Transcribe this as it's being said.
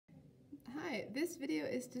Okay, this video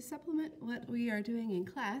is to supplement what we are doing in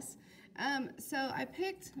class. So I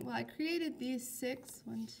created these 6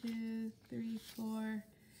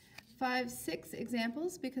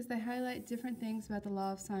 examples because they highlight different things about the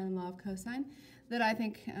law of sine and law of cosine that I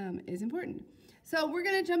think is important. So we're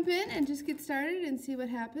going to jump in and just get started and see what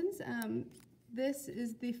happens. This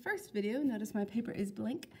is the first video. Notice my paper is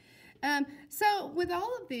blank. So with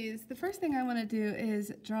all of these, the first thing I want to do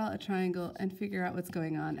is draw a triangle and figure out what's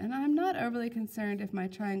going on. And I'm not overly concerned if my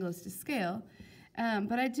triangle is to scale,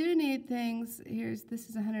 but I do need things. This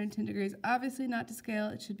is 110 degrees. Obviously not to scale.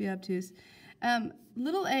 It should be obtuse.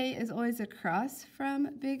 Little a is always across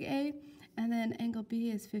from big A, and then angle B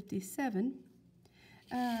is 57.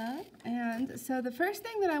 And so the first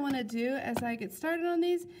thing that I want to do as I get started on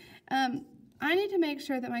these, I need to make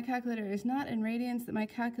sure that my calculator is not in radians, that my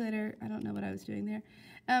calculator, I don't know what I was doing there,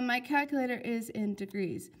 my calculator is in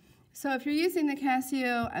degrees. So if you're using the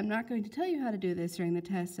Casio, I'm not going to tell you how to do this during the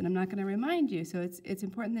test, and I'm not going to remind you, so it's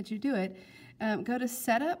important that you do it. Go to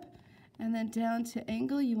Setup, and then down to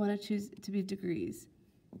Angle, you want to choose to be degrees.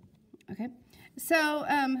 Okay? So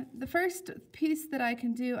the first piece that I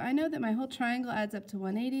can do, I know that my whole triangle adds up to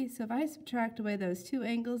 180, so if I subtract away those two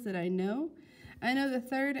angles that I know the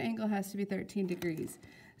third angle has to be 13 degrees.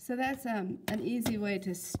 So that's an easy way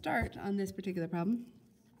to start on this particular problem.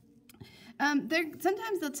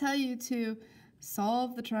 Sometimes they'll tell you to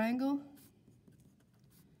solve the triangle.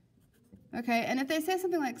 Okay, and if they say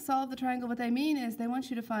something like solve the triangle, what they mean is they want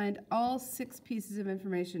you to find all 6 pieces of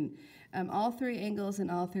information, all 3 angles and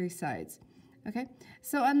all 3 sides. Okay,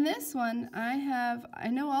 so on this one, I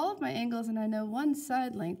know all of my angles and I know one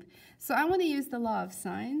side length. So I want to use the law of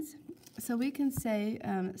sines. So we can say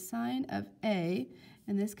sine of A,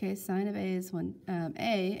 in this case, sine of A is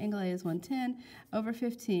angle A is 110 over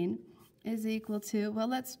 15 is equal to, well,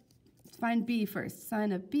 let's find B first.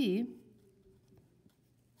 Sine of B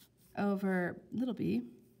over little b.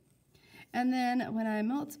 And then when I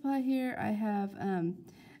multiply here, I have,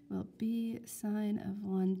 B sine of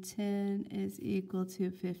 110 is equal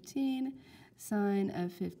to 15 sine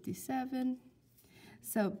of 57.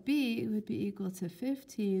 So B would be equal to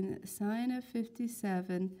 15 sine of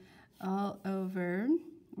 57 all over,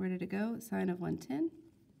 where did it go? Sine of 110.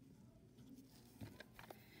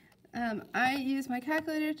 I use my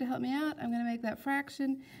calculator to help me out. I'm going to make that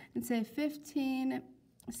fraction and say 15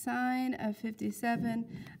 sine of 57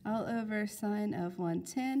 all over sine of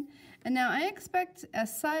 110. And now I expect a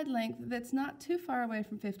side length that's not too far away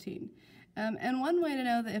from 15. And one way to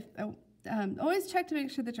know that always check to make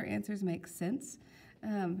sure that your answers make sense.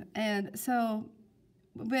 And if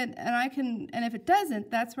it doesn't,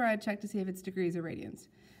 that's where I check to see if it's degrees or radians.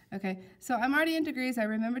 Okay, so I'm already in degrees. I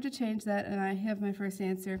remembered to change that, and I have my first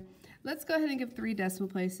answer. Let's go ahead and give 3 decimal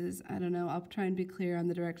places. I don't know. I'll try and be clear on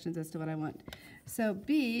the directions as to what I want. So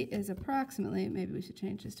B is approximately, maybe we should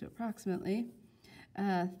change this to approximately,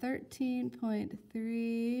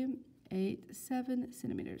 13.387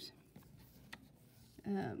 centimeters,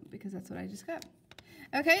 because that's what I just got.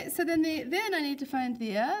 Okay, so then I need to find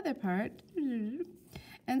the other part,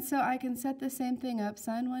 and so I can set the same thing up.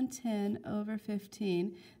 Sine 110 over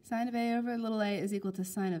 15. Sine of A over little a is equal to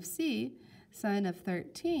sine of C. Sine of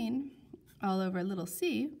 13 all over little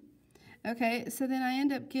c. Okay, so then I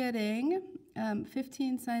end up getting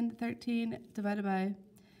 15 sine 13 divided by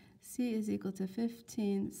c is equal to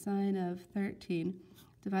 15 sine of 13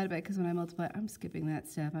 divided by, because when I multiply, I'm skipping that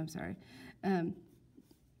step, I'm sorry.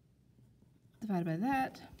 Divided by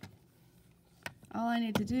that. All I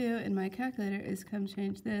need to do in my calculator is come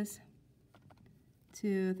change this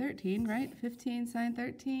to 13, right? 15 sine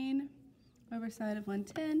 13 over sine of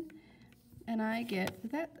 110. And I get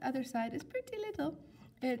that other side is pretty little.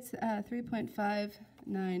 It's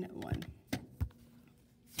 3.591.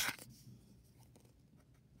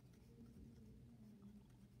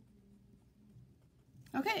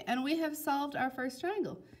 Okay, and we have solved our first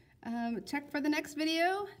triangle. Check for the next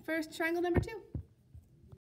video for triangle number 2.